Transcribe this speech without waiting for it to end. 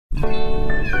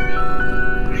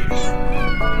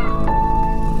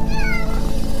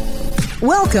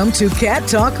Welcome to Cat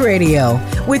Talk Radio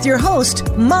with your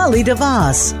host, Molly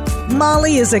DeVos.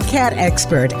 Molly is a cat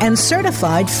expert and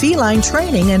certified feline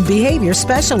training and behavior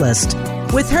specialist.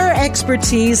 With her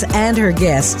expertise and her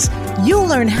guests, you'll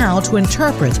learn how to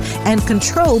interpret and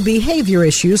control behavior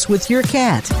issues with your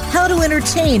cat, how to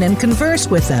entertain and converse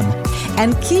with them,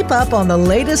 and keep up on the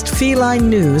latest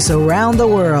feline news around the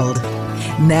world.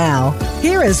 Now,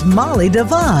 here is Molly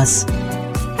DeVos.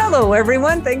 Hello,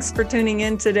 everyone. Thanks for tuning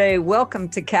in today. Welcome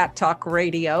to Cat Talk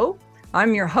Radio.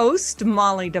 I'm your host,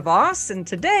 Molly DeVos, and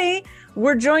today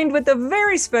we're joined with a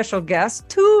very special guest,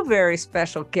 two very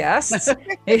special guests.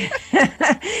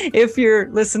 If you're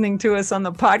listening to us on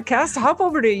the podcast, hop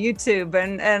over to YouTube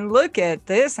and look at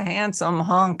this handsome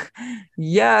hunk.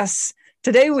 Yes.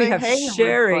 Today we have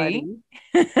Sherry.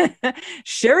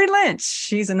 Sherry Lynch.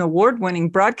 She's an award-winning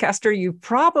broadcaster. You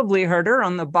probably heard her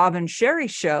on the Bob and Sherry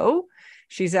Show.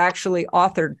 She's actually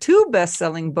authored 2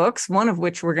 best-selling books, one of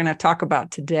which we're going to talk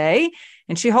about today,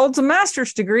 and she holds a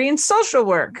master's degree in social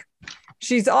work.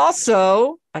 She's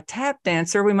also a tap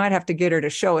dancer. We might have to get her to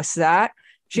show us that.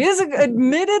 She is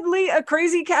admittedly a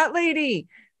crazy cat lady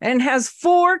and has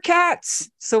 4 cats,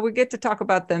 so we get to talk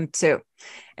about them too.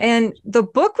 And the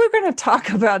book we're going to talk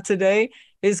about today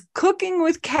is Cooking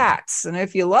with Cats. And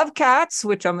if you love cats,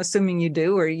 which I'm assuming you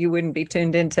do, or you wouldn't be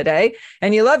tuned in today,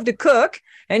 and you love to cook,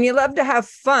 and you love to have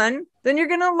fun, then you're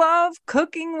going to love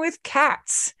Cooking with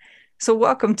Cats. So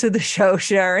welcome to the show,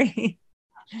 Sherry.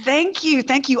 Thank you.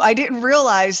 Thank you. I didn't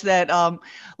realize that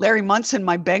Larry Munson,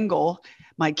 my Bengal,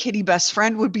 my kitty best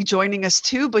friend, would be joining us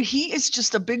too, but he is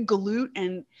just a big galoot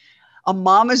and a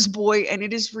mama's boy, and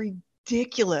it is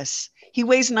ridiculous. He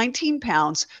weighs 19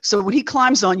 pounds. So when he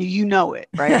climbs on you, you know it,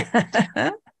 right?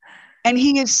 And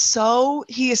he is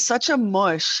such a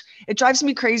mush. It drives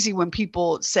me crazy when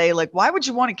people say, like, why would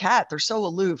you want a cat? They're so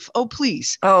aloof. Oh,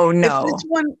 please. Oh, no.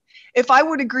 If I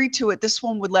would agree to it, this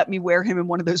one would let me wear him in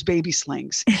one of those baby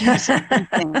slings.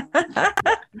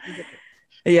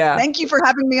 Yeah. Thank you for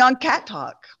having me on Cat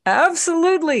Talk.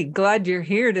 Absolutely. Glad you're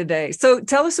here today. So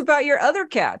tell us about your other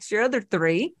cats, your other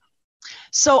 3.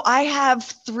 So I have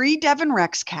 3 Devon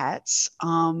Rex cats,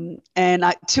 and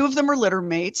 2 of them are litter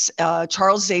mates,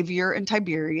 Charles Xavier and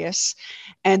Tiberius.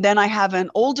 And then I have an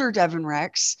older Devon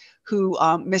Rex who,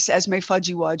 Miss Esme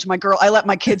Fudgy Wudge, my girl, I let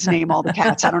my kids name all the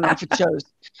cats. I don't know if it shows.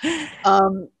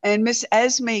 And Miss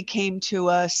Esme came to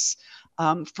us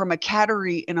from a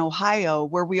cattery in Ohio,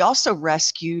 where we also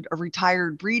rescued a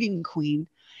retired breeding queen.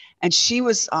 And she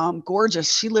was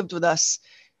gorgeous. She lived with us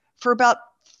for about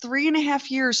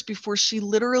 3.5 years before she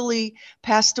literally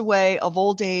passed away of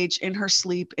old age in her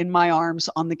sleep in my arms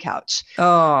on the couch.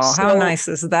 Oh, so, how nice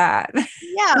is that?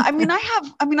 Yeah.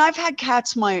 I've had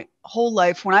cats my whole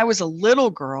life. When I was a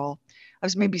little girl, I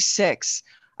was maybe 6.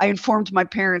 I informed my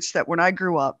parents that when I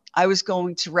grew up, I was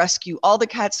going to rescue all the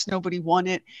cats nobody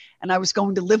wanted, and I was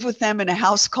going to live with them in a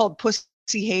house called Pussy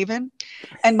Haven.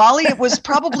 And Molly, it was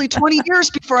probably 20 years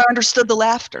before I understood the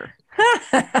laughter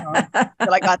that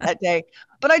I got that day.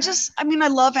 But I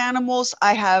love animals.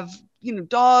 I have,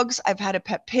 dogs. I've had a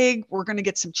pet pig. We're going to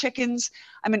get some chickens.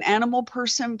 I'm an animal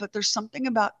person, but there's something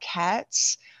about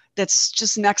cats that's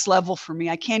just next level for me.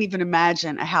 I can't even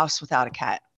imagine a house without a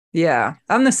cat. Yeah,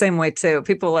 I'm the same way too.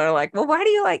 People are like, well, why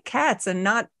do you like cats and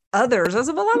not others? I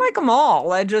said, well, I like them all.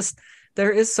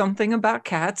 There is something about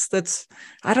cats that's,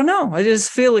 I don't know. I just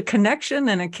feel a connection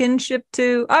and a kinship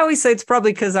to. I always say it's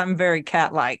probably because I'm very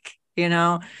cat-like,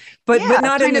 but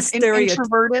not in a stereotype.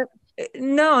 Introverted.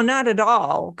 No, not at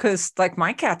all. Because like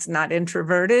my cat's not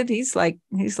introverted. He's like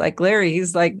Larry.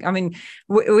 He's like,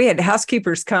 we had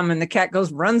housekeepers come and the cat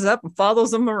runs up and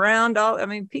follows them around.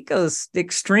 Pico's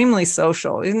extremely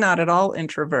social. He's not at all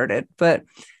introverted. But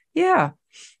yeah,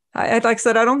 like I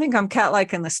said, I don't think I'm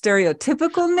cat-like in the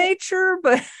stereotypical nature,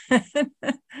 but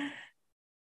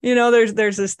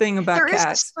there's this thing about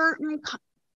cats.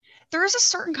 There is a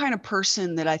certain kind of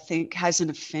person that I think has an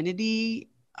affinity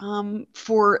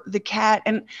for the cat.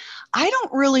 And I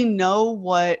don't really know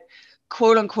what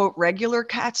quote unquote regular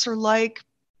cats are like,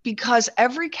 because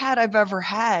every cat I've ever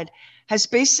had has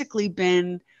basically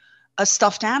been a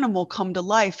stuffed animal come to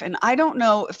life. And I don't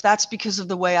know if that's because of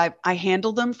the way I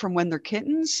handle them from when they're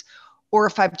kittens, or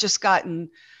if I've just gotten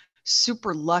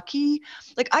super lucky.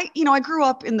 Like I grew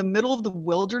up in the middle of the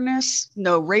wilderness,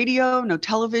 no radio, no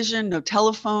television, no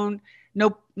telephone,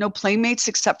 no playmates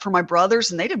except for my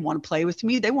brothers. And they didn't want to play with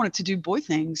me. They wanted to do boy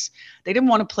things. They didn't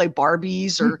want to play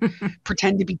Barbies or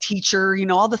pretend to be teacher,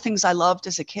 all the things I loved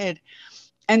as a kid.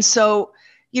 And so,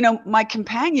 my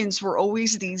companions were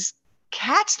always these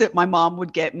cats that my mom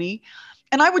would get me.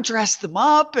 And I would dress them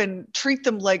up and treat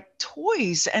them like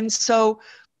toys. And so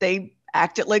they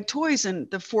acted like toys. And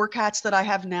the 4 cats that I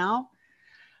have now,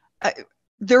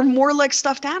 they're more like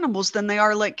stuffed animals than they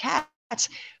are like cats.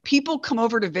 People come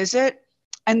over to visit,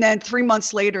 and then 3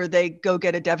 months later, they go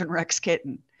get a Devon Rex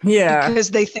kitten. Yeah.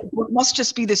 Because they think, well, it must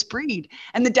just be this breed.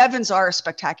 And the Devons are a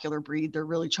spectacular breed. They're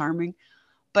really charming.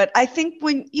 But I think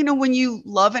when you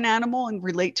love an animal and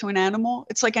relate to an animal,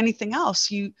 it's like anything else.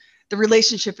 The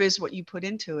relationship is what you put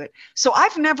into it. So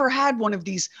I've never had one of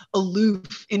these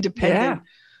aloof, independent,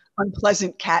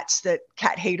 unpleasant cats that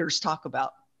cat haters talk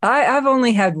about. I've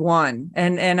only had one,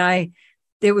 and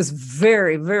it was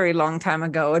very, very long time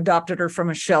ago, adopted her from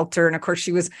a shelter. And of course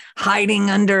she was hiding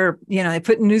under, they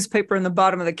put newspaper in the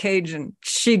bottom of the cage, and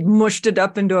she'd mushed it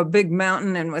up into a big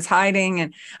mountain and was hiding.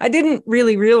 And I didn't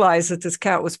really realize that this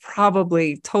cat was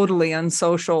probably totally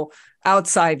unsocial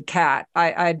outside cat.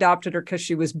 I adopted her because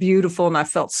she was beautiful and I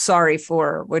felt sorry for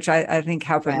her, which I think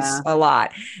happens a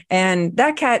lot. And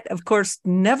that cat, of course,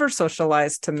 never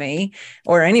socialized to me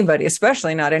or anybody,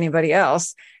 especially not anybody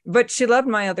else, but she loved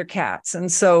my other cats.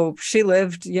 And so she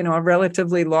lived, a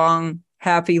relatively long,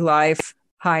 happy life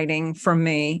hiding from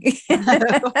me.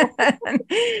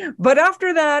 But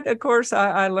after that, of course,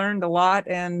 I learned a lot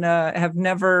and have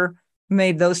never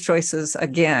made those choices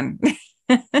again.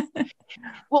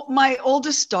 Well, my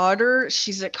oldest daughter,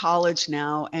 she's at college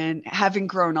now, and having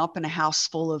grown up in a house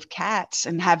full of cats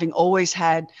and having always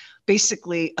had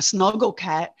basically a snuggle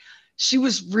cat, she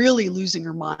was really losing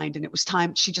her mind. And it was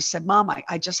time. She just said, Mom,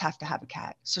 I just have to have a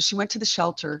cat. So she went to the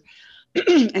shelter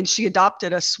and she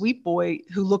adopted a sweet boy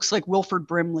who looks like Wilford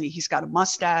Brimley. He's got a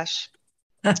mustache,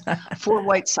 4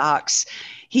 white socks.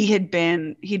 He'd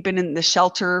been in the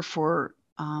shelter for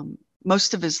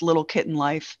most of his little kitten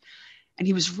life. And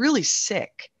he was really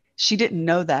sick. She didn't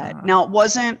know that. Now, it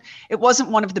wasn't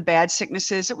one of the bad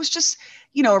sicknesses. It was just,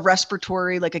 a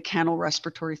respiratory, like a kennel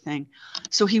respiratory thing.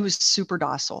 So he was super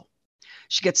docile.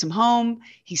 She gets him home.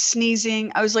 He's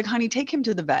sneezing. I was like, honey, take him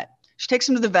to the vet. She takes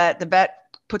him to the vet. The vet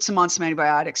puts him on some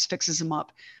antibiotics, fixes him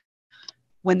up.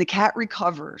 When the cat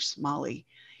recovers, Molly,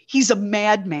 he's a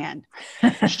madman.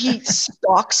 He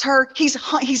stalks her.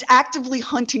 He's actively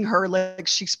hunting her like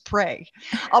she's prey.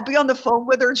 I'll be on the phone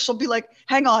with her and she'll be like,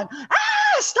 hang on.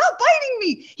 Stop biting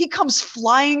me. He comes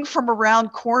flying from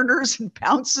around corners and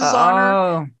pounces on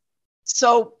her.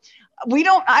 So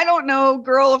I don't know,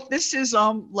 girl, if this is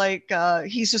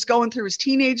he's just going through his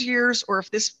teenage years or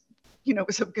if this,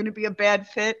 is going to be a bad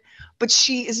fit, but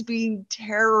she is being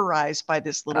terrorized by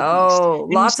this little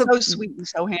beast. Lots of so sweet and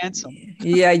so handsome.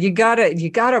 Yeah, you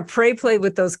gotta play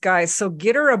with those guys. So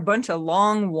get her a bunch of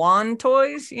long wand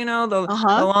toys, the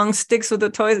long sticks with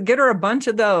the toys. Get her a bunch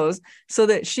of those so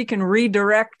that she can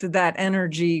redirect that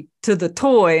energy to the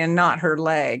toy and not her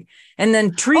leg. And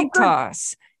then treat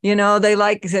toss. They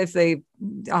like if a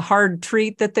hard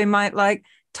treat that they might like,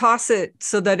 toss it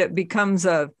so that it becomes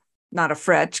not a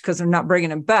fetch because they're not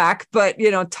bringing it back, but,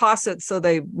 toss it so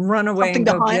they run away and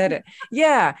go get it.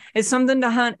 Yeah, it's something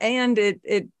to hunt, and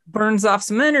it burns off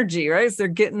some energy, right? So they're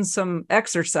getting some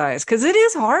exercise because it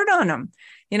is hard on them.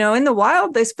 In the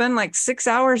wild, they spend like 6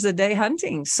 hours a day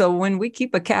hunting. So when we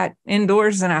keep a cat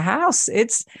indoors in a house,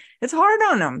 it's hard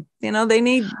on them. They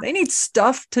need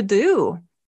stuff to do.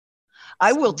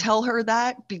 I will tell her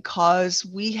that because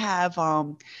we have,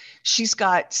 she's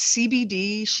got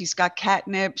CBD, she's got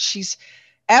catnip,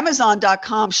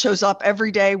 Amazon.com shows up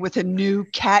every day with a new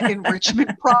cat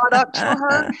enrichment product for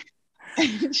her.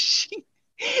 And she's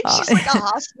like a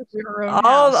hostage in her own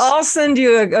house. I'll send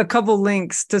you a couple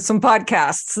links to some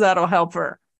podcasts that'll help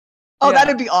her. Oh,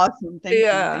 that'd be awesome. Thank you.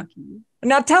 Thank you.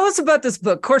 Now tell us about this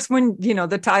book. Of course, when,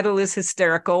 the title is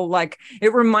hysterical, like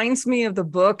it reminds me of the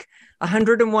book,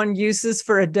 101 Uses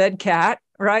for a Dead Cat,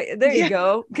 right? There you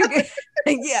go.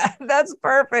 Yeah, that's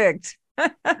perfect.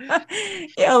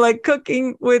 Yeah, like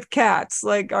cooking with cats.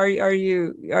 Like, are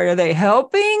they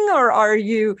helping, or are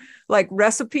you like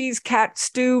recipes, cat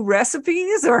stew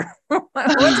recipes, or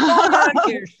what's going on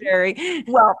here, Sherry?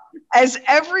 Well, as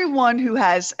everyone who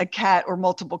has a cat or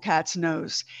multiple cats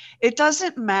knows, it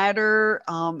doesn't matter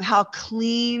how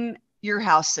clean your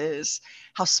house is,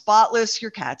 how spotless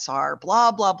your cats are,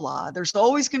 blah, blah, blah. There's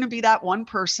always going to be that one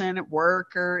person at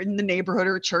work or in the neighborhood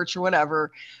or church or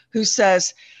whatever who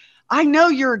says, I know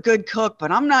you're a good cook,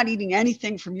 but I'm not eating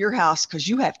anything from your house because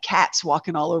you have cats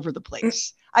walking all over the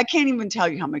place. I can't even tell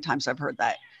you how many times I've heard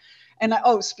that. And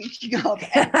speaking of,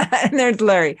 and there's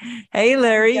Larry. Hey,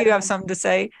 Larry, you have something to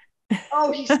say?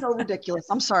 Oh, he's so ridiculous.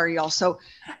 I'm sorry, y'all. So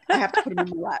I have to put him in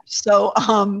my lap. So,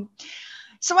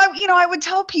 So I would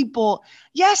tell people,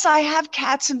 yes, I have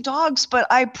cats and dogs, but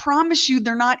I promise you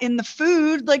they're not in the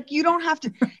food. Like, you don't have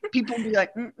to, people would be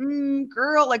like,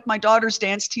 girl, like my daughter's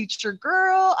dance teacher,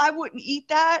 girl, I wouldn't eat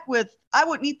that with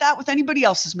anybody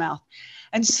else's mouth.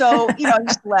 And so, I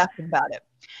just laughed about it.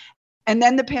 And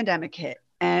then the pandemic hit,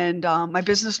 and my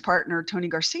business partner, Tony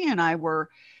Garcia, and I were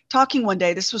talking one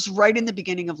day. This was right in the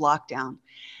beginning of lockdown.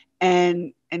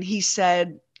 And he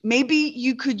said, maybe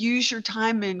you could use your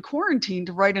time in quarantine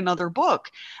to write another book.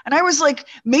 And I was like,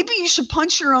 maybe you should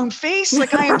punch your own face.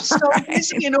 Like, I am so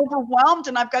busy and overwhelmed,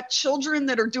 and I've got children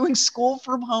that are doing school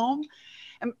from home.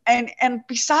 And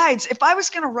besides, if I was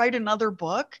going to write another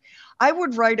book, I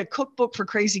would write a cookbook for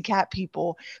crazy cat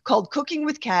people called Cooking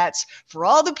with Cats, for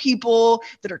all the people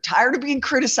that are tired of being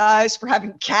criticized for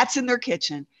having cats in their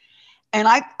kitchen. And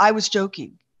I was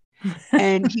joking.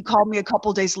 And he called me a couple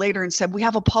of days later and said, we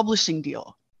have a publishing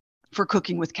deal for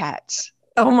Cooking with Cats.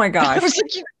 Oh my gosh. I was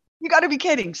like, you got to be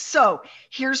kidding. So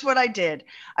here's what I did.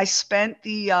 I spent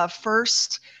the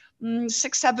first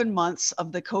 6-7 months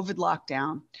of the COVID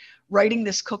lockdown writing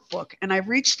this cookbook. And I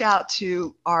reached out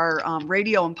to our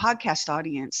radio and podcast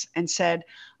audience and said,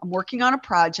 I'm working on a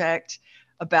project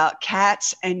about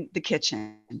cats and the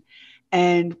kitchen.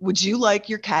 And would you like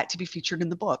your cat to be featured in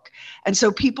the book? And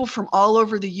so people from all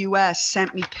over the US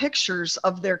sent me pictures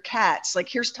of their cats. Like,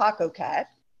 here's Taco Cat.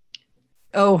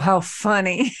 Oh, how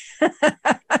funny.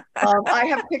 I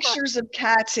have pictures of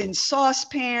cats in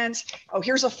saucepans. Oh,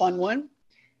 here's a fun one.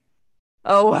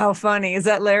 Oh, how funny. Is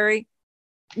that Larry?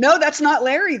 No, that's not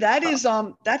Larry. That is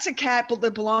that's a cat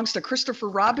that belongs to Christopher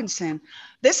Robinson.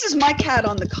 This is my cat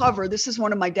on the cover. This is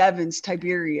one of my Devons,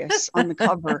 Tiberius, on the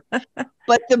cover.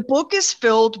 But the book is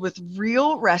filled with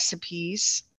real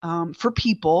recipes for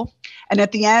people. And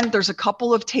at the end, there's a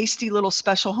couple of tasty little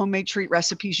special homemade treat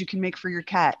recipes you can make for your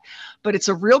cat. But it's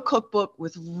a real cookbook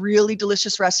with really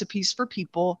delicious recipes for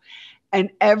people. And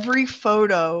every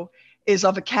photo is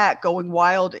of a cat going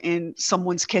wild in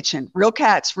someone's kitchen. Real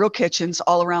cats, real kitchens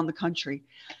all around the country.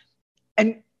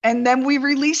 And then we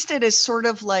released it as sort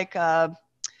of like a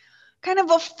kind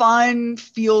of a fun,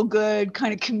 feel good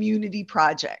kind of community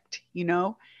project,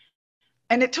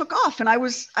 And it took off, and I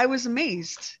was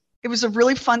amazed. It was a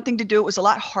really fun thing to do. It was a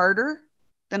lot harder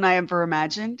than I ever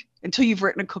imagined. Until you've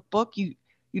written a cookbook, you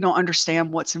don't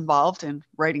understand what's involved in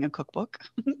writing a cookbook.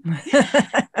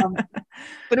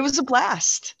 But it was a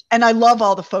blast. And I love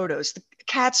all the photos, the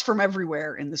cats from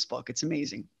everywhere in this book. It's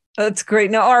amazing. That's great.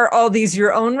 Now, are all these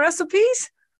your own recipes?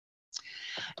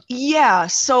 Yeah.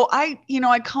 So I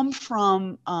come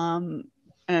from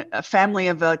a family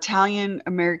of Italian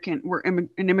American. We're an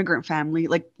immigrant family.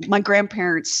 Like, my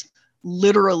grandparents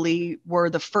literally were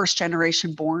the first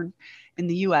generation born in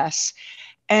the US.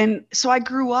 And so I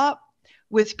grew up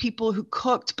with people who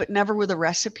cooked, but never with a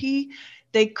recipe.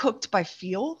 They cooked by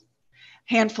feel.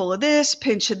 Handful of this,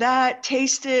 pinch of that,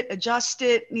 taste it, adjust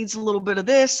it, needs a little bit of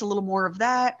this, a little more of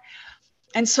that.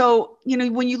 And so,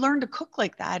 when you learn to cook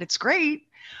like that, it's great.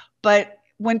 But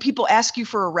when people ask you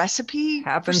for a recipe,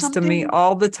 happens to me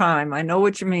all the time. I know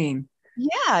what you mean.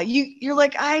 Yeah, you're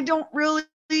like, I don't really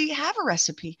have a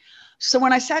recipe. So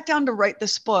when I sat down to write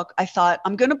this book, I thought,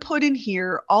 I'm going to put in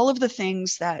here all of the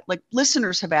things that, like,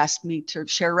 listeners have asked me to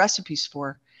share recipes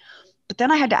for. But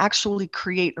then I had to actually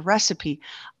create a recipe.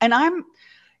 And I'm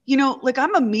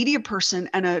a media person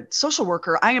and a social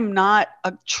worker. I am not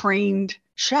a trained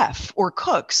chef or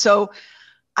cook. So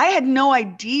I had no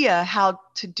idea how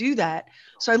to do that.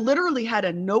 So I literally had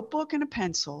a notebook and a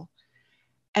pencil,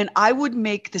 and I would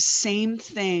make the same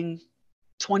thing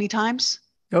 20 times.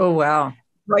 Oh, wow.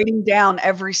 Writing down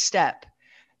every step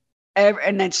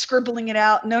and then scribbling it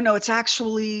out. No, it's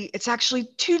actually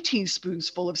 2 teaspoons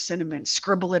full of cinnamon.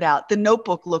 Scribble it out. The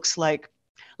notebook looks like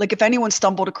if anyone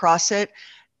stumbled across it,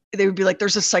 they would be like,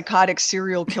 there's a psychotic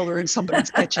serial killer in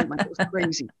somebody's kitchen. Like, it was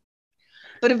crazy.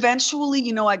 But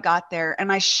eventually, I got there,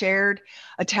 and I shared.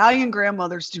 Italian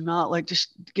grandmothers do not like to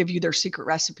give you their secret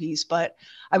recipes, but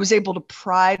I was able to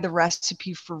pry the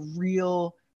recipe for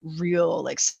real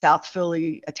like South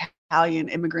Philly Italian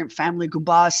immigrant family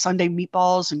gumbo, Sunday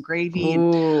meatballs and gravy.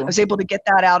 And I was able to get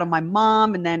that out of my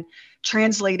mom and then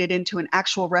translate it into an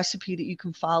actual recipe that you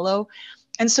can follow.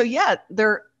 And so, yeah,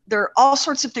 there are all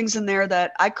sorts of things in there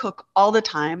that I cook all the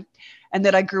time and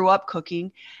that I grew up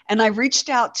cooking. And I reached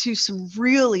out to some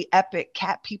really epic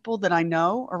cat people that I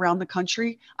know around the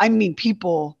country. I mean,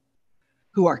 people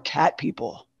who are cat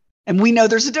people. And we know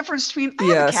there's a difference between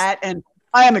I'm a cat and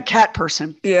I am a cat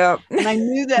person. Yeah. And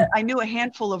I knew a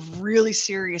handful of really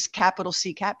serious capital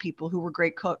C cat people who were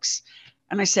great cooks.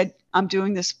 And I said, I'm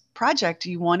doing this project.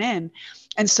 Do you want in?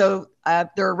 And so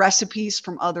there are recipes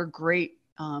from other great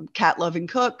cat loving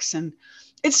cooks, and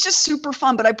it's just super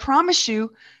fun. But I promise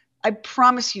you,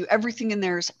 everything in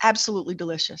there is absolutely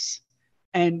delicious.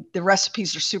 And the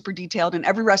recipes are super detailed, and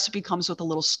every recipe comes with a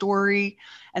little story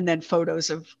and then photos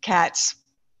of cats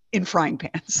in frying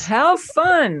pans. How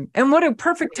fun. And what a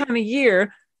perfect time of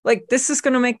year. Like, this is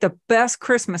going to make the best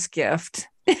Christmas gift.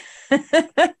 Oh,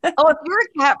 if you're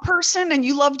a cat person and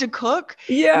you love to cook,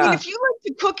 yeah. I mean, if you like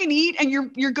to cook and eat and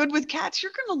you're good with cats,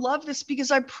 you're going to love this, because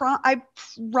I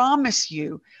promise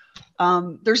you,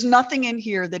 there's nothing in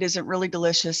here that isn't really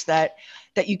delicious that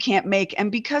you can't make.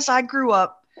 And because I grew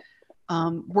up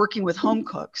working with home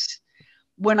cooks,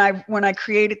 when I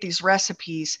created these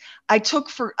recipes, I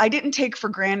didn't take for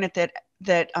granted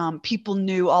that people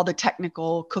knew all the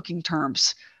technical cooking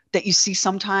terms that you see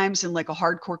sometimes in like a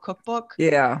hardcore cookbook.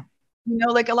 Yeah.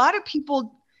 Like a lot of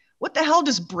people, what the hell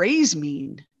does braise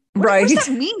mean? Right. What does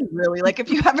that mean, really? Like, if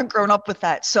you haven't grown up with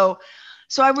that. So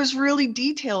I was really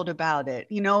detailed about it,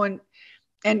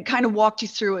 and kind of walked you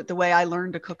through it the way I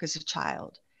learned to cook as a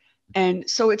child. And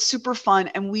so it's super fun.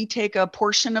 And we take a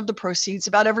portion of the proceeds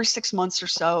about every 6 months or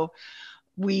so.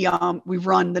 We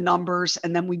run the numbers,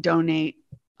 and then we donate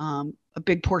a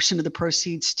big portion of the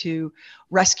proceeds to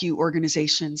rescue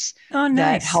organizations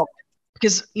that help.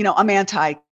 Because, I'm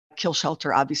anti-kill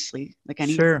shelter, obviously, like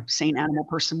any sane animal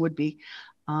person would be.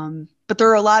 But there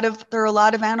are a lot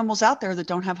of animals out there that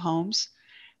don't have homes.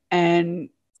 And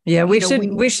yeah, we should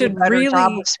really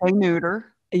spay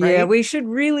neuter. Yeah, right? we should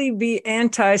really be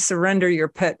anti-surrender your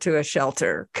pet to a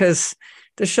shelter, because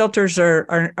the shelters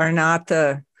are not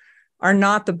the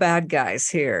bad guys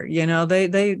here.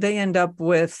 They end up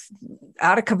with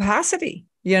out of capacity.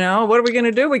 What are we going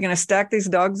to do? We're going to stack these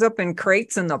dogs up in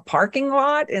crates in the parking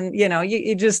lot, and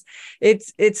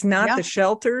it's not the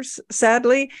shelters.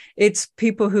 Sadly, it's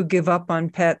people who give up on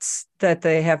pets that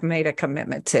they have made a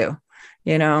commitment to.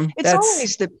 It's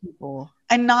always the people.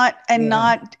 And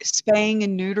not spaying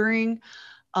and neutering.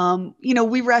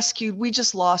 We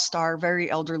just lost our very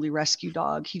elderly rescue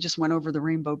dog. He just went over the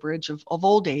Rainbow Bridge of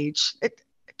old age. It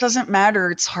doesn't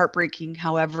matter. It's heartbreaking,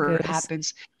 however it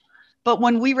happens. But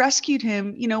when we rescued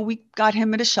him, we got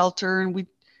him at a shelter, and he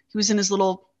was in his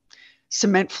little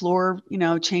cement floor,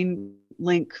 chain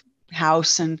link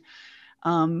house.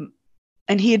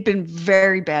 And he had been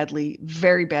very badly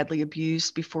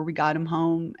abused before we got him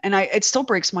home. And it still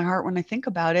breaks my heart when I think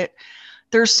about it.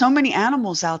 There's so many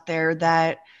animals out there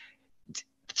that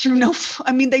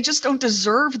they just don't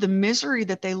deserve the misery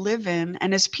that they live in.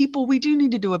 And as people, we do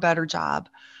need to do a better job.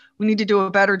 We need to do a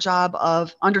better job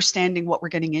of understanding what we're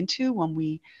getting into when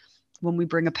we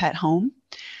bring a pet home,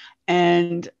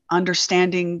 and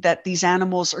understanding that these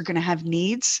animals are going to have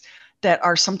needs that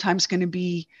are sometimes going to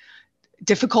be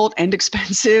difficult and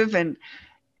expensive. And,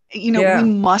 we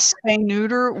must spay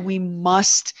neuter. We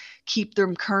must keep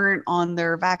them current on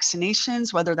their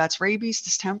vaccinations, whether that's rabies,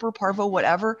 distemper, parvo,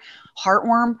 whatever,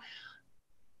 heartworm.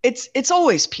 It's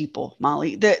always people,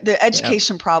 Molly. The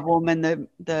education problem and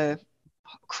the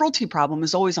cruelty problem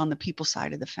is always on the people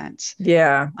side of the fence.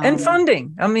 Yeah. And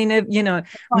funding. I mean,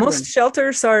 most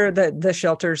shelters are the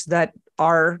shelters that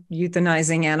are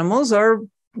euthanizing animals are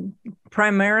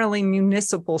primarily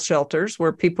municipal shelters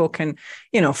where people can,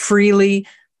 freely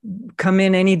come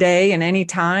in any day and any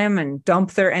time and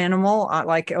dump their animal.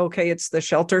 It's the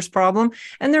shelter's problem.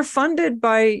 And they're funded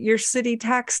by your city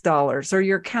tax dollars or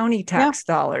your county tax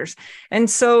dollars. And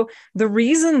so the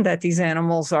reason that these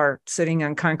animals are sitting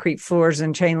on concrete floors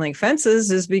and chain link fences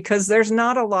is because there's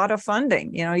not a lot of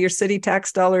funding. Your city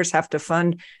tax dollars have to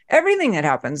fund everything that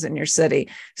happens in your city.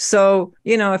 So,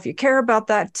 if you care about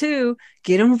that too,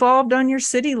 get involved on your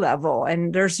city level.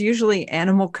 And there's usually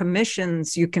animal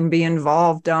commissions you can be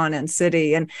involved on in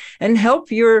city, and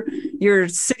help your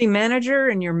city manager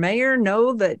and your mayor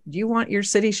know that you want your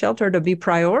city shelter to be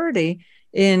priority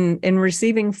in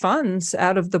receiving funds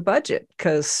out of the budget,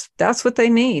 because that's what they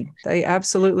need. They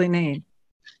absolutely need.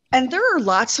 And there are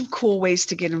lots of cool ways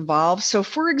to get involved. So,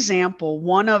 for example,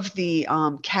 one of the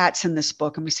cats in this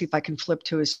book, let me see if I can flip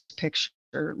to his picture,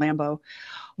 Lambo.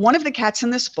 One of the cats in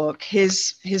this book,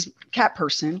 his cat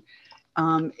person,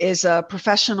 is a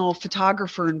professional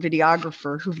photographer and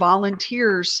videographer who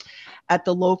volunteers at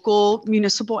the local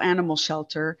municipal animal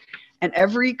shelter. And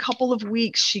every couple of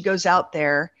weeks, she goes out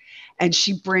there and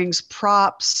she brings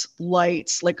props,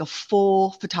 lights, like a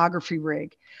full photography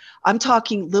rig. I'm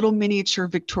talking little miniature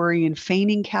Victorian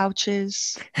fainting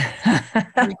couches,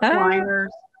 recliners,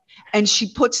 and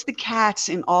she puts the cats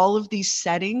in all of these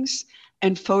settings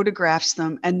and photographs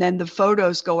them. And then the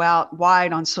photos go out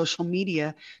wide on social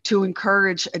media to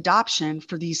encourage adoption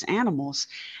for these animals.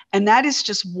 And that is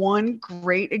just one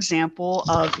great example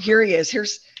of, here he is.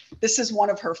 This is one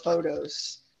of her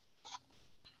photos.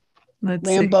 Let's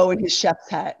Lambo see. in his chef's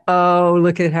hat. Oh,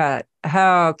 look at that.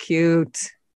 How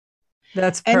cute.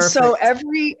 That's perfect. And so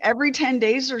every 10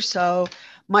 days or so,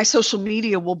 my social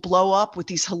media will blow up with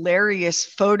these hilarious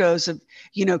photos of,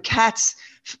 cats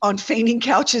on fainting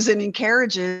couches and in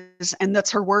carriages. And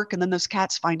that's her work. And then those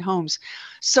cats find homes.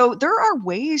 So there are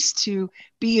ways to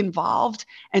be involved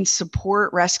and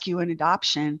support rescue and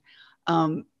adoption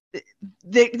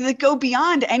that go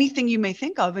beyond anything you may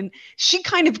think of. And she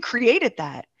kind of created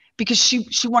that because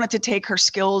she wanted to take her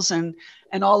skills and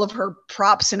all of her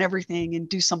props and everything and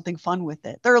do something fun with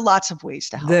it. There are lots of ways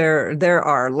to help. There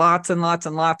are lots and lots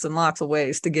and lots and lots of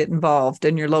ways to get involved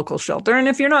in your local shelter. And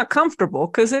if you're not comfortable,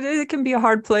 because it can be a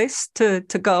hard place to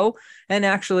go and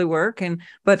actually work.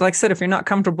 But like I said, if you're not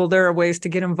comfortable, there are ways to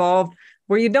get involved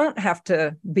where you don't have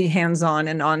to be hands-on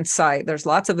and on site. There's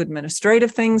lots of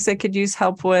administrative things they could use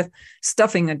help with,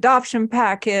 stuffing adoption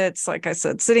packets, like I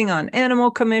said, sitting on animal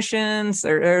commissions.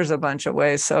 There's a bunch of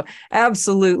ways. So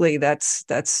absolutely, that's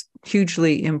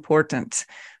hugely important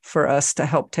for us to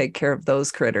help take care of those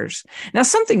critters. Now,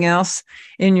 something else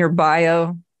in your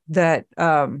bio that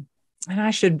and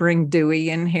I should bring Dewey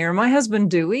in here. My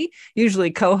husband, Dewey, usually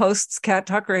co-hosts Cat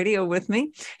Talk Radio with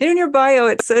me. And in your bio,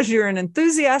 it says you're an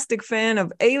enthusiastic fan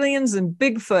of aliens and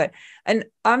Bigfoot. And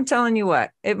I'm telling you what,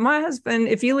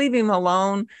 if you leave him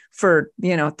alone for,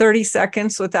 30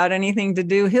 seconds without anything to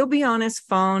do, he'll be on his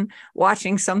phone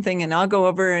watching something and I'll go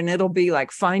over and it'll be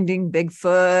like Finding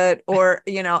Bigfoot or,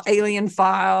 Alien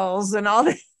Files and all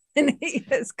that. And he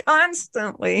is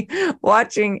constantly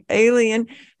watching alien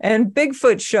and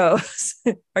Bigfoot shows.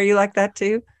 Are you like that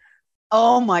too?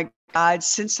 Oh my God,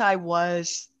 since I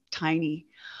was tiny.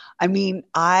 I mean,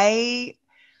 I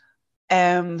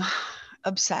am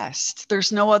obsessed.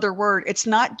 There's no other word. It's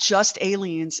not just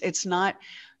aliens. It's not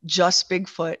just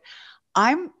Bigfoot.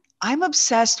 I'm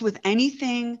obsessed with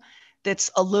anything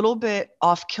that's a little bit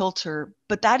off kilter,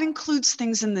 but that includes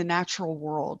things in the natural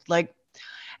world.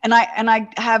 And I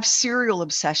have serial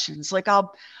obsessions. Like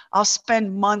I'll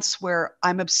spend months where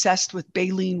I'm obsessed with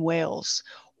baleen whales,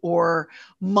 or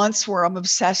months where I'm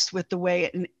obsessed with the way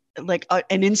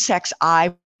an insect's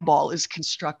eyeball is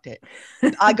constructed.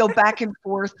 I go back and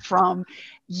forth from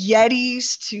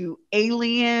Yetis to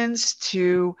aliens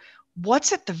to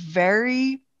what's at the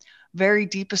very, very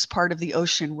deepest part of the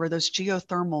ocean where those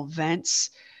geothermal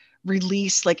vents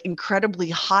release like incredibly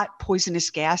hot poisonous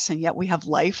gas, and yet we have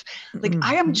life.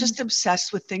 I am just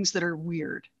obsessed with things that are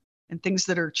weird and things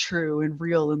that are true and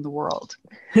real in the world.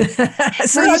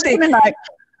 So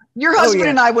your husband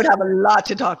and I would have a lot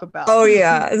to talk about. Oh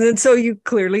yeah. And so you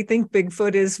clearly think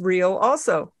Bigfoot is real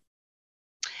also.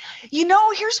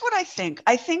 Here's what I think.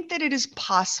 I think that it is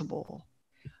possible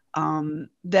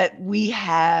that we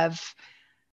have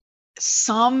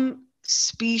some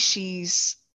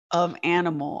species of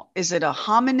animal. Is it a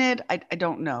hominid? I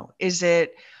don't know. Is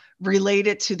it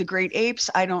related to the great apes?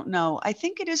 I don't know. I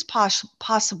think it is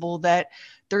possible that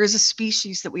there is a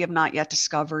species that we have not yet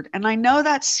discovered. And I know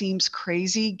that seems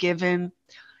crazy given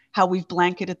how we've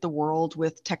blanketed the world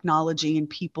with technology and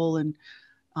people and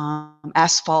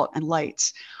asphalt and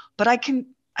lights. But I can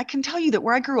tell you that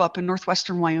where I grew up in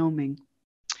northwestern Wyoming,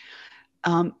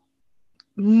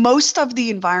 most of the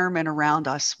environment around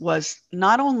us was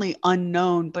not only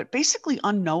unknown, but basically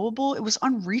unknowable. It was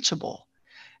unreachable.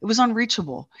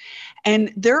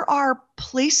 And there are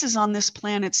places on this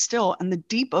planet still, and the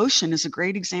deep ocean is a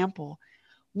great example.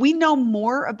 We know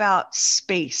more about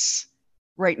space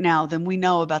right now than we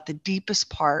know about the deepest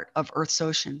part of Earth's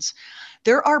oceans.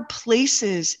 There are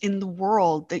places in the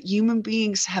world that human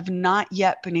beings have not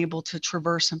yet been able to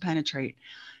traverse and penetrate.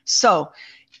 So,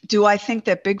 do I think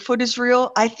that Bigfoot is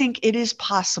real? I think it is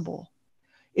possible.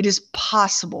 It is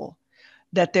possible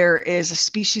that there is a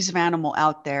species of animal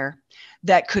out there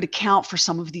that could account for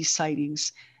some of these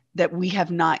sightings that we have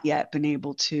not yet been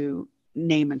able to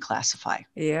name and classify.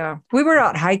 Yeah. We were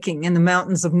out hiking in the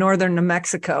mountains of northern New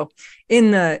Mexico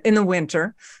in the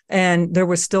winter, and there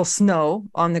was still snow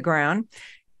on the ground.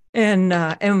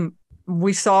 And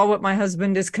we saw what my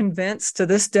husband is convinced to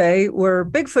this day were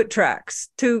Bigfoot tracks,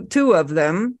 two of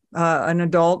them, an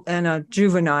adult and a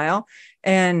juvenile.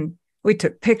 And we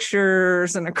took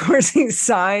pictures, and of course he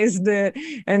sized it.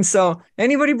 And so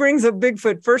anybody brings up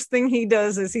Bigfoot, first thing he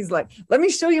does is he's like, let me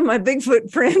show you my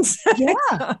Bigfoot prints.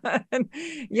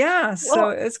 Yeah. So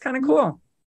it's kind of cool.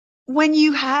 When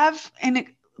you have,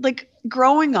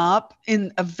 growing up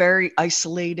in a very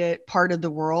isolated part of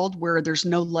the world where there's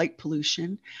no light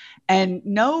pollution and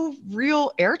no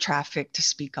real air traffic to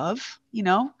speak of,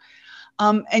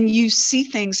 and you see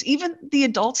things, even the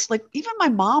adults, even my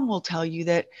mom will tell you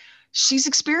that she's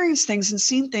experienced things and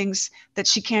seen things that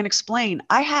she can't explain.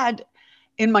 I had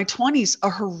in my 20s a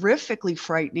horrifically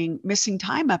frightening missing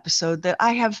time episode that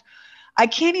I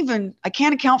can't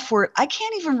account for it. I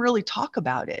can't even really talk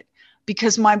about it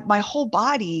because my whole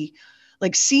body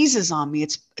like seizes on me.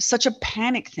 It's such a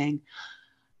panic thing.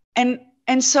 And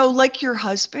so like your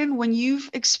husband, when you've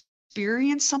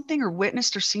experienced something or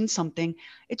witnessed or seen something,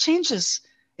 it changes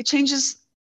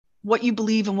what you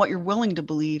believe and what you're willing to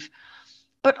believe.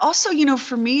 But also, you know,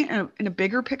 for me in a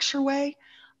bigger picture way,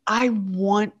 I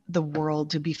want the world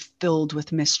to be filled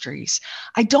with mysteries.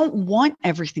 I don't want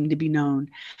everything to be known.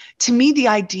 To me, the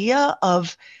idea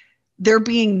of there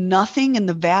being nothing in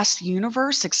the vast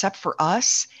universe except for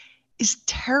us is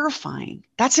terrifying.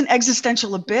 That's an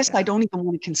existential abyss I don't even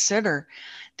want to consider.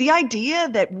 The idea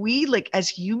that we, like as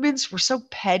humans, we're so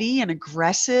petty and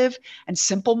aggressive and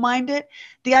simple-minded,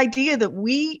 the idea that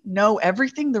we know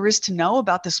everything there is to know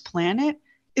about this planet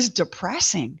is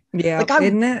depressing. Yeah, like I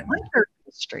isn't it? wonder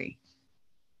history.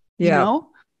 Yeah. You know?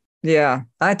 Yeah,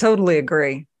 I totally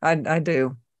agree. I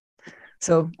do.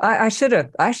 So I should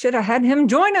have had him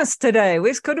join us today.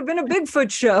 This could have been a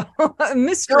Bigfoot show.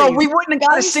 Mystery. Girl, we wouldn't have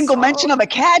got a single mention of a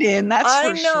cat in. That's I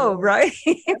for know, sure. right?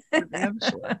 I'm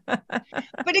sure.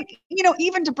 But it, you know,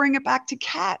 even to bring it back to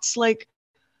cats, like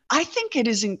I think it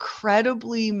is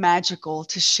incredibly magical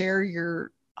to share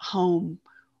your home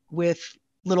with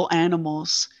little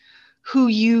animals who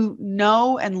you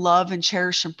know and love and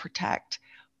cherish and protect,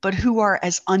 but who are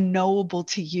as unknowable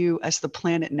to you as the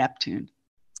planet Neptune.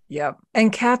 Yep.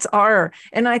 And cats are.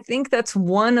 And I think that's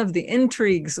one of the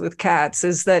intrigues with cats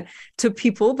is that to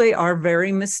people, they are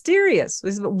very mysterious.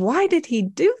 Why did he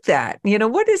do that? You know,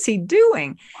 what is he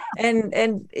doing?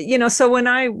 And you know, so when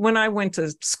I went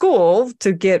to school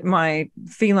to get my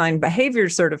feline behavior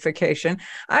certification,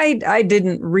 I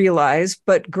didn't realize,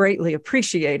 but greatly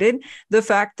appreciated the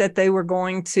fact that they were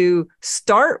going to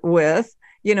start with,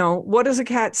 you know, what does a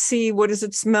cat see? What does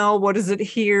it smell? What does it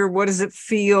hear? What does it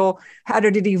feel? How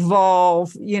did it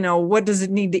evolve? You know, what does it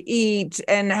need to eat?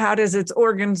 And how does its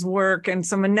organs work? And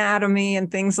some anatomy and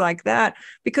things like that.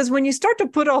 Because when you start to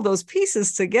put all those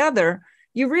pieces together,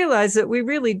 you realize that we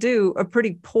really do a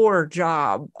pretty poor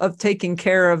job of taking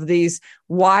care of these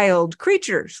wild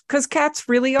creatures, because cats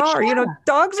really are. You know,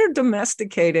 dogs are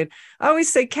domesticated. I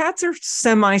always say cats are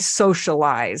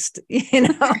semi-socialized. You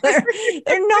know,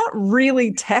 they're not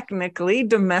really technically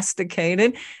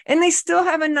domesticated, and they still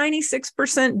have a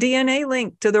 96% DNA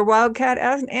link to their wildcat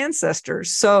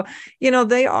ancestors. So, you know,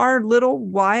 they are little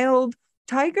wild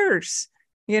tigers,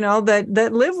 you know, that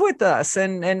live with us,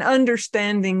 and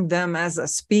understanding them as a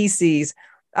species,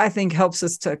 I think helps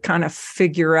us to kind of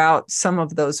figure out some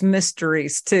of those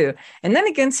mysteries too. And then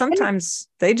again, sometimes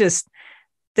they,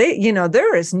 you know,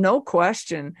 there is no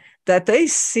question that they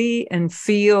see and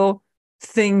feel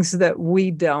things that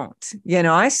we don't. You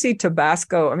know, I see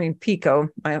Pico,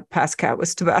 my past cat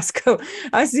was Tabasco.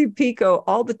 I see Pico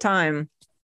all the time.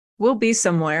 We'll be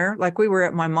somewhere, like we were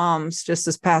at my mom's just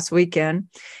this past weekend,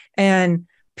 and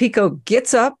Pico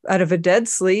gets up out of a dead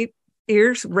sleep,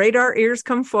 radar ears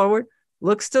come forward,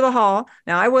 looks to the hall.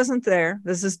 Now, I wasn't there.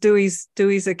 This is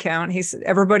Dewey's account. He said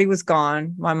everybody was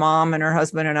gone. My mom and her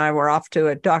husband and I were off to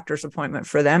a doctor's appointment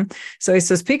for them. So he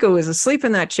says Pico was asleep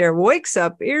in that chair, wakes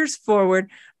up, ears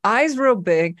forward, eyes real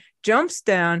big, jumps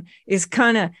down, is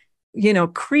kind of, you know,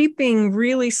 creeping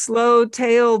really slow,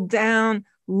 tail down,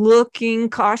 looking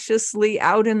cautiously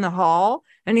out in the hall.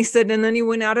 And he said, and then he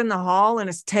went out in the hall and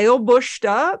his tail bushed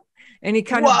up and he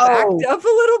kind of backed up a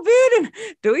little bit. And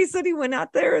Dewey said he went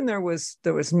out there and there was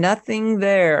nothing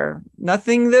there,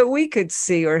 nothing that we could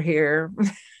see or hear.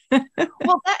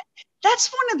 Well,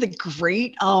 that's one of the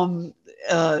great,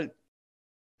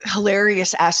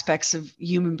 hilarious aspects of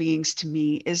human beings to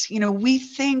me is, you know, we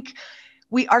think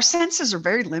our senses are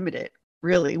very limited,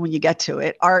 really, when you get to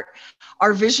it. Our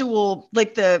visual,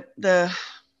 like the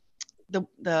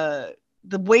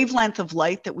wavelength of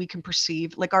light that we can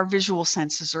perceive, like our visual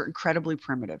senses are incredibly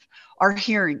primitive. Our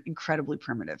hearing, incredibly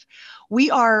primitive.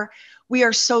 We are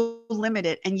so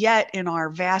limited. And yet in our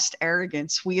vast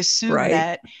arrogance, we assume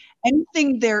that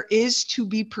anything there is to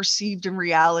be perceived in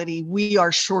reality, we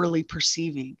are surely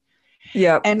perceiving.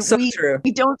 Yeah. And so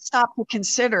we don't stop to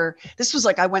consider, this was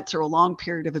like, I went through a long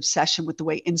period of obsession with the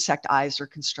way insect eyes are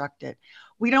constructed.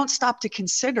 We don't stop to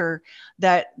consider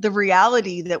that the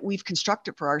reality that we've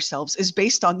constructed for ourselves is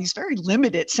based on these very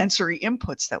limited sensory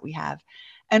inputs that we have.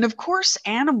 And of course,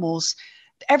 animals,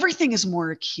 everything is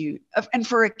more acute. And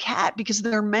for a cat, because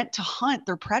they're meant to hunt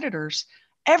their predators,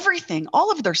 everything,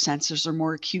 all of their senses are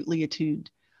more acutely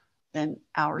attuned than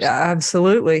ours. Yeah,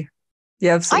 absolutely.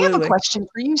 Yeah, absolutely. I have a question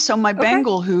for you. So my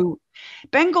Bengal, who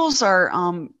Bengals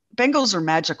are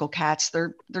magical cats.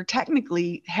 They're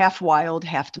technically half wild,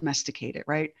 half domesticated,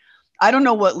 right? I don't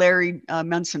know what Larry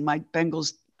Munson, my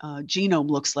Bengals genome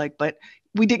looks like, but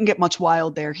we didn't get much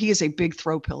wild there. He is a big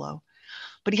throw pillow,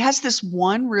 but he has this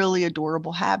one really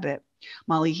adorable habit,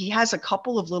 Molly. He has a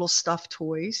couple of little stuffed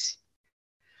toys,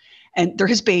 and they're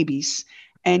his babies,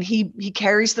 and he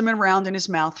carries them around in his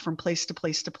mouth from place to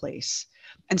place to place.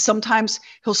 And sometimes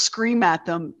he'll scream at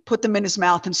them, put them in his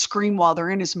mouth and scream while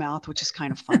they're in his mouth, which is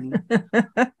kind of funny.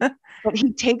 But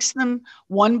he takes them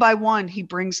one by one. He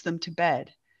brings them to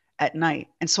bed at night.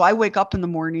 And so I wake up in the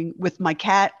morning with my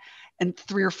cat and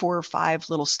 3 or 4 or 5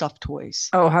 little stuffed toys.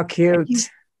 Oh, how cute.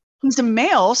 He's a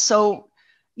male. So,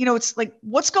 it's like,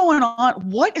 what's going on?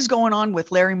 What is going on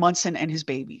with Larry Munson and his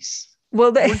babies?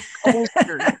 Well,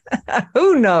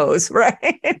 who knows,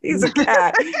 right? He's a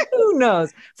cat. Who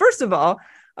knows? First of all,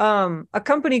 a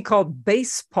company called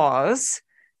Basepaws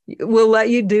will let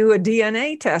you do a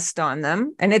DNA test on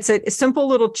them. And it's a simple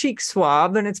little cheek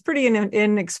swab, and it's pretty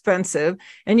inexpensive.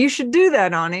 And you should do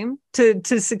that on him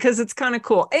because it's kind of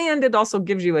cool. And it also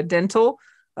gives you a dental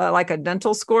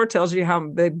score, tells you how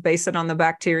they base it on the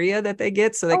bacteria that they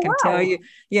get. So they can tell you,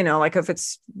 like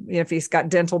if he's got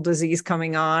dental disease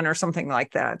coming on or something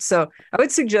like that. So I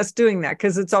would suggest doing that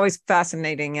because it's always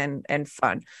fascinating and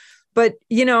fun. But,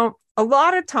 a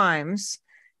lot of times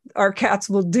our cats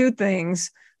will do things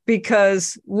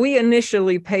because we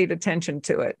initially paid attention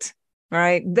to it,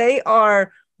 right? They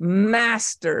are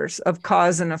masters of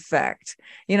cause and effect.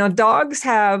 Dogs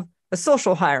have a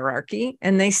social hierarchy,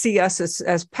 and they see us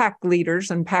as pack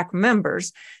leaders and pack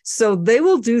members. So they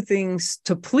will do things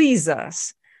to please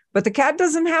us. But the cat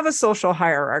doesn't have a social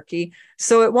hierarchy,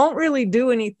 so it won't really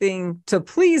do anything to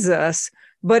please us,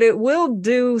 but it will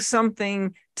do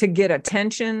something to get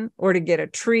attention or to get a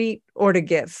treat or to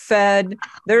get fed.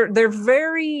 They're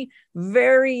very,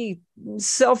 very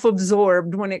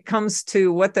self-absorbed when it comes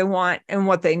to what they want and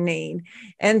what they need.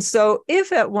 And so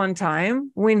if at one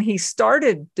time when he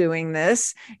started doing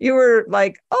this, you were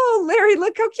like, oh, Larry,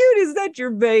 look how cute, is that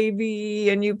your baby?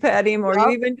 And you pet him or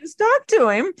you even just talk to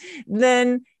him,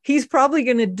 then he's probably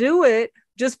going to do it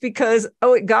just because,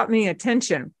 oh, it got me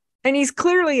attention. And he's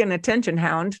clearly an attention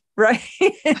hound, right?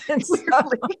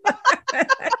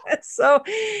 So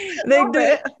they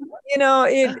do,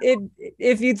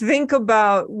 if you think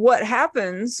about what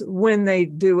happens when they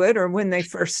do it or when they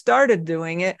first started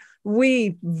doing it,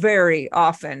 we very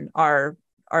often are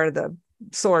the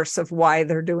source of why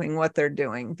they're doing what they're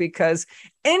doing, because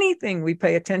anything we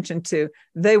pay attention to,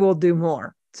 they will do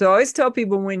more. So I always tell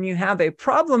people, when you have a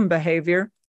problem behavior,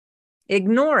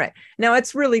 ignore it. Now,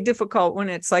 it's really difficult when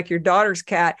it's like your daughter's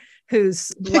cat who's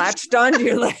latched onto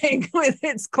your leg with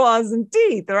its claws and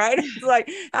teeth, right? It's like,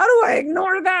 how do I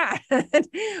ignore that?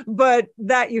 But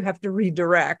that you have to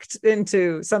redirect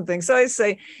into something. So I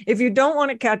say, if you don't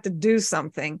want a cat to do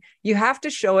something, you have to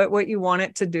show it what you want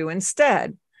it to do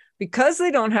instead. Because they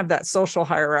don't have that social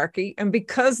hierarchy, and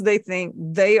because they think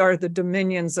they are the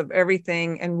dominions of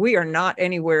everything and we are not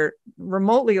anywhere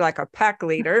remotely like a pack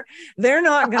leader, they're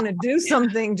not going to do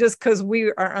something just because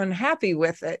we are unhappy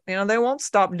with it. They won't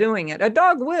stop doing it. A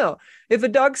dog will. If a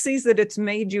dog sees that it's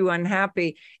made you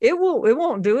unhappy, it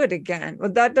won't do it again.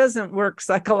 But that doesn't work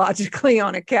psychologically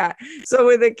on a cat. So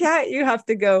with a cat, you have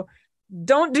to go,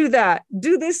 don't do that.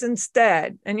 Do this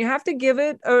instead. And you have to give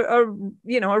it a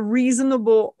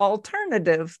reasonable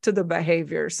alternative to the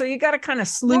behavior. So you got to kind of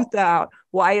sleuth out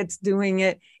why it's doing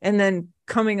it and then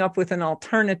coming up with an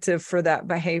alternative for that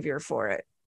behavior for it.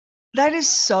 That is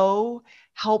so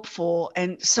helpful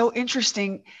and so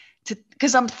interesting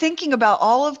because I'm thinking about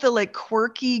all of the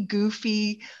quirky,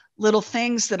 goofy little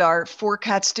things that our 4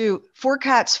 cats do. 4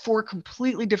 cats, 4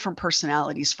 completely different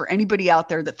personalities. For anybody out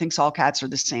there that thinks all cats are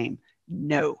the same.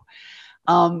 No.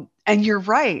 And you're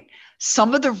right.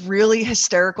 Some of the really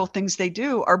hysterical things they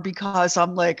do are because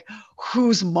I'm like,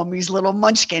 who's Mummy's little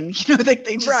munchkin? They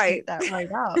just get that right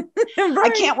out. Right. I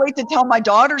can't wait to tell my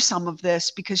daughter some of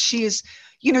this because she is,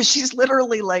 she's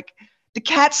literally like, the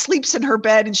cat sleeps in her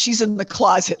bed and she's in the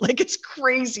closet. It's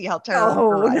crazy how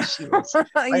terrible she is.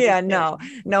 Yeah, no,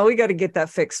 we got to get that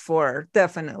fixed for her.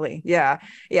 Definitely. Yeah.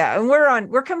 Yeah. And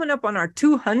we're coming up on our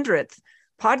 200th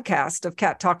podcast of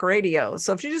Cat Talk Radio.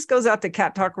 So if she just goes out to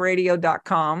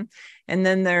cattalkradio.com, and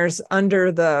then there's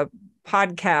under the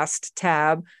podcast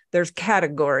tab, there's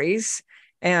categories,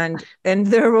 and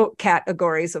there will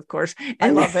categories, of course. And I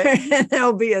love it. And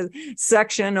there'll be a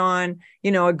section on,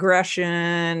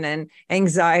 aggression and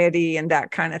anxiety and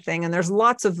that kind of thing. And there's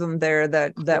lots of them there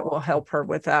that will help her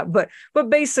with that. But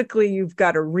basically, you've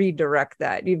got to redirect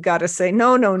that. You've got to say,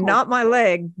 no, not my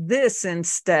leg, this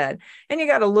instead. And you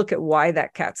got to look at why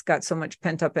that cat's got so much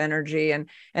pent up energy. And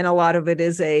a lot of it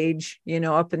is age,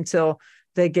 up until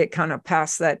they get kind of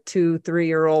past that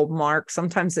 2-3-year-old mark.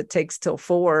 Sometimes it takes till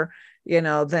 4.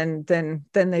 Then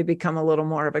they become a little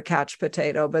more of a couch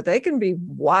potato, but they can be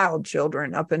wild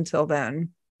children up until then.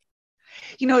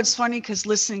 It's funny because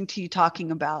listening to you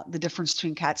talking about the difference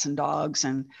between cats and dogs,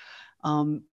 and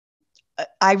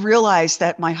I realized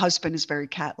that my husband is very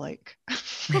cat-like.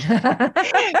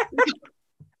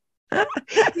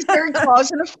 He's very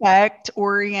cause and effect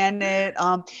oriented.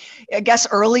 I guess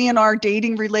early in our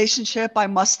dating relationship, I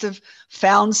must have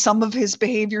found some of his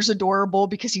behaviors adorable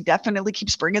because he definitely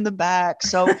keeps bringing them back.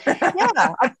 So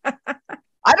yeah,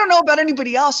 I don't know about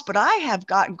anybody else, but I have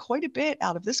gotten quite a bit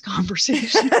out of this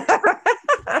conversation.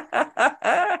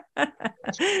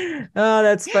 Oh,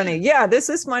 that's funny. Yeah,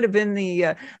 this might have been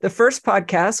the first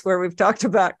podcast where we've talked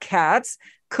about cats,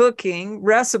 cooking,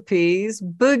 recipes,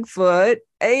 Bigfoot,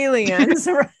 aliens,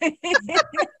 right?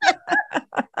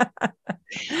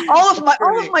 all of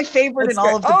my favorite and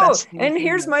all of the best. And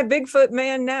here's my Bigfoot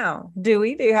man now.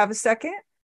 Dewey, do you have a second?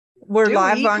 We're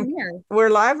live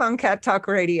on Cat Talk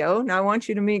Radio. Now I want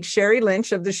you to meet Sherry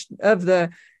Lynch of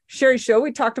the Sherry Show.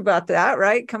 We talked about that,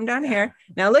 right? Come down here.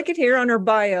 Now look at here on her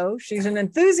bio. She's an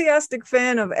enthusiastic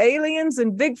fan of aliens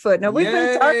and Bigfoot. Now we've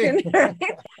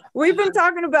been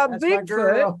talking about That's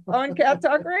Bigfoot on Cat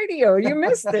Talk Radio. You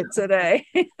missed it today.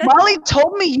 Molly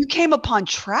told me you came upon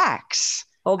tracks.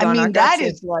 Hold on.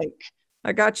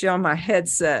 I got you on my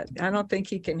headset. I don't think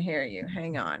he can hear you.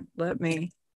 Hang on.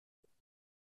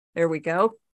 There we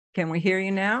go. Can we hear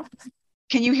you now?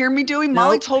 Can you hear me, Dewey?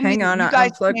 Molly told me. Hang on. I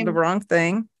unplugged the wrong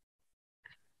thing.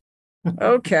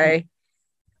 Okay.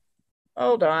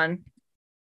 Hold on.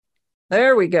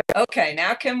 There we go. Okay.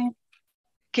 Now can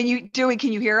you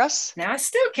hear us? Now I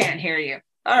still can't hear you.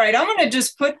 All right. I'm going to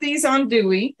just put these on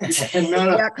Dewey. Yeah,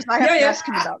 because I have to ask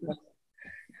him about this.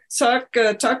 Talk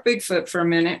Bigfoot for a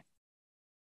minute.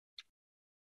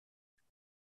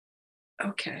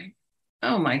 Okay.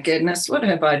 Oh my goodness. What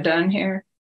have I done here?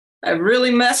 I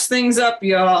really messed things up,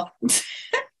 y'all.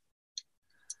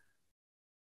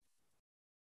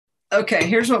 Okay,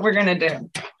 here's what we're going to do.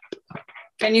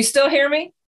 Can you still hear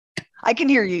me? I can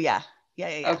hear you, yeah.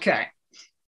 Okay.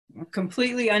 I've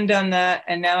completely undone that,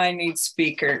 and now I need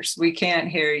speakers. We can't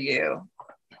hear you.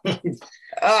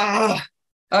 All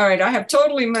right, I have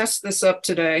totally messed this up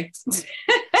today.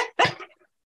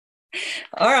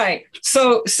 All right,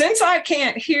 so since I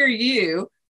can't hear you,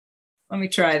 let me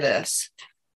try this.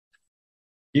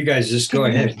 You guys just go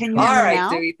ahead. All right,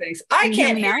 Dewey, thanks. I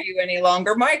can't hear you any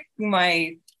longer.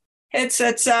 My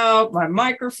headset's out, my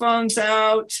microphone's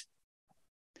out.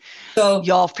 So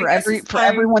y'all, for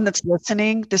everyone that's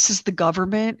listening, this is the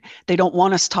government. They don't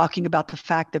want us talking about the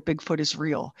fact that Bigfoot is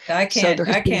real. I can't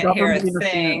hear a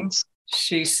thing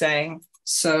she's saying.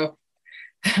 So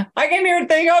I can't hear a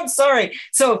thing. I'm sorry.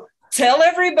 So tell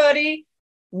everybody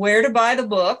where to buy the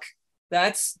book.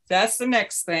 That's the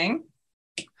next thing.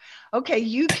 Okay,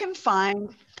 you can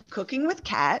find Cooking with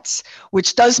Cats,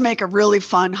 which does make a really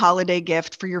fun holiday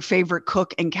gift for your favorite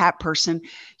cook and cat person.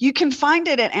 You can find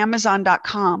it at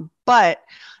Amazon.com, but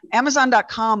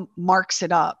Amazon.com marks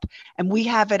it up, and we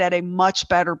have it at a much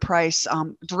better price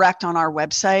direct on our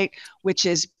website, which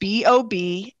is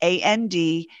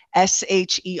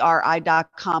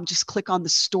BOBANDSHERI.com. Just click on the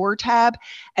store tab,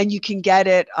 and you can get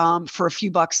it for a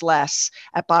few bucks less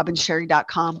at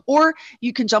bobandsherry.com, or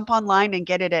you can jump online and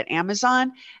get it at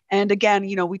Amazon. And again,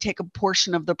 we take a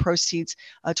portion of the proceeds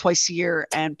twice a year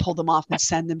and pull them off and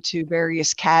send them to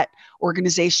various cat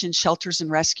organizations, shelters, and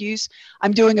rescues.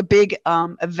 I'm doing a big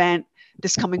event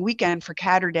this coming weekend for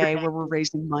Catterday where we're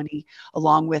raising money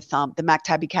along with the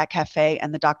MacTabby Cat Cafe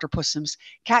and the Dr. Pussum's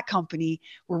Cat Company.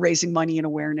 We're raising money and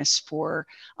awareness for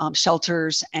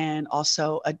shelters and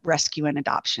also a rescue and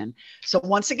adoption. So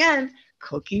once again,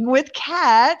 Cooking with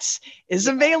Cats is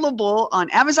available on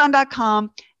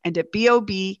Amazon.com and at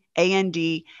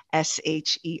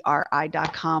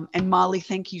BOBANDSHERI.com. And Molly,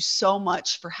 thank you so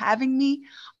much for having me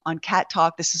on Cat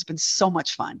Talk. This has been so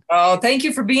much fun. Oh, thank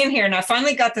you for being here. And I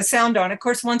finally got the sound on. Of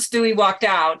course, once Dewey walked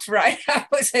out, right, I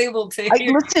was able to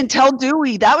hear. Listen, tell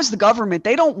Dewey, that was the government.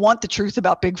 They don't want the truth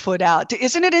about Bigfoot out.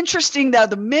 Isn't it interesting that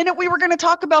the minute we were going to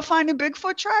talk about finding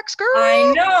Bigfoot tracks, girl?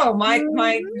 I know.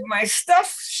 My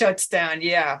stuff shuts down.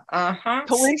 Yeah. Uh-huh.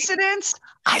 Coincidence?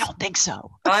 I don't think so.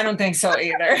 I don't think so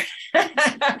either.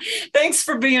 Thanks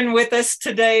for being with us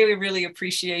today. We really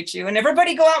appreciate you. And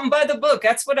everybody go out and buy the book.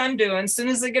 That's what I'm doing. As soon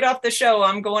as I get off the show,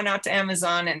 I'm going out to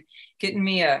Amazon and getting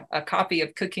me a copy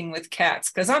of Cooking with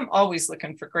Cats, because I'm always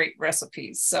looking for great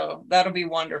recipes. So that'll be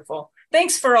wonderful.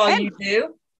 Thanks for all you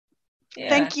do. Yeah.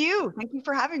 Thank you. Thank you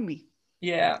for having me.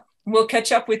 Yeah. We'll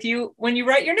catch up with you when you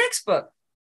write your next book.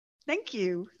 Thank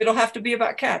you. It'll have to be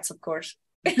about cats, of course.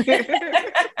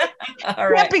 All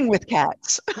right. Camping with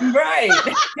cats. Right.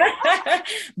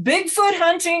 Bigfoot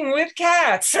hunting with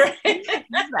cats. Right?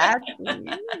 Exactly.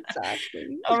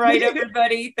 All right,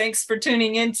 everybody. Thanks for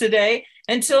tuning in today.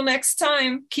 Until next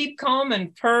time, keep calm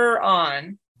and purr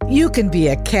on. You can be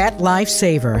a cat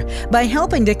lifesaver by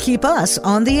helping to keep us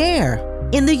on the air.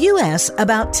 In the U.S.,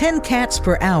 about 10 cats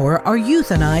per hour are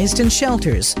euthanized in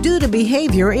shelters due to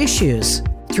behavior issues.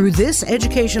 Through this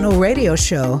educational radio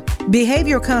show,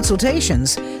 behavior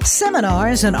consultations,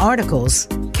 seminars, and articles,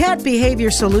 Cat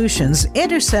Behavior Solutions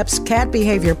intercepts cat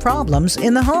behavior problems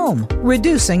in the home,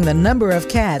 reducing the number of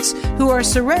cats who are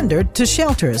surrendered to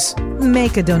shelters.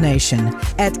 Make a donation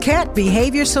at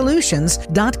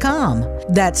catbehaviorsolutions.com.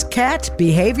 That's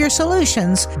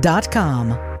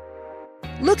catbehaviorsolutions.com.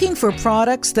 Looking for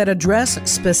products that address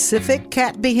specific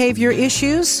cat behavior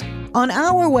issues? On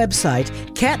our website,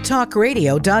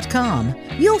 cattalkradio.com,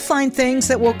 you'll find things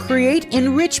that will create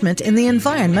enrichment in the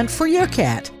environment for your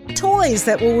cat. Toys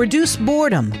that will reduce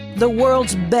boredom, the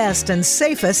world's best and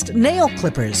safest nail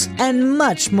clippers, and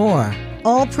much more.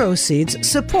 All proceeds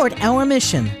support our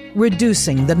mission,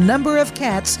 reducing the number of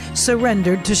cats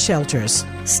surrendered to shelters.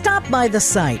 Stop by the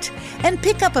site and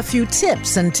pick up a few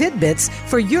tips and tidbits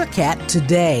for your cat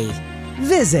today.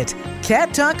 Visit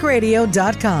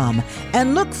cattalkradio.com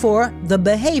and look for The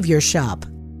Behavior Shop.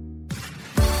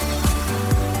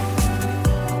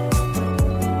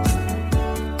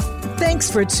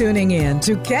 Thanks for tuning in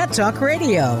to Cat Talk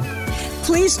Radio.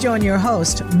 Please join your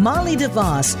host, Molly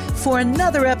DeVos, for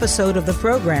another episode of the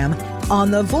program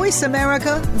on the Voice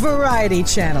America Variety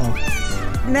Channel.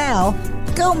 Now,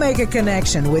 go make a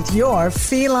connection with your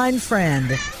feline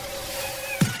friend.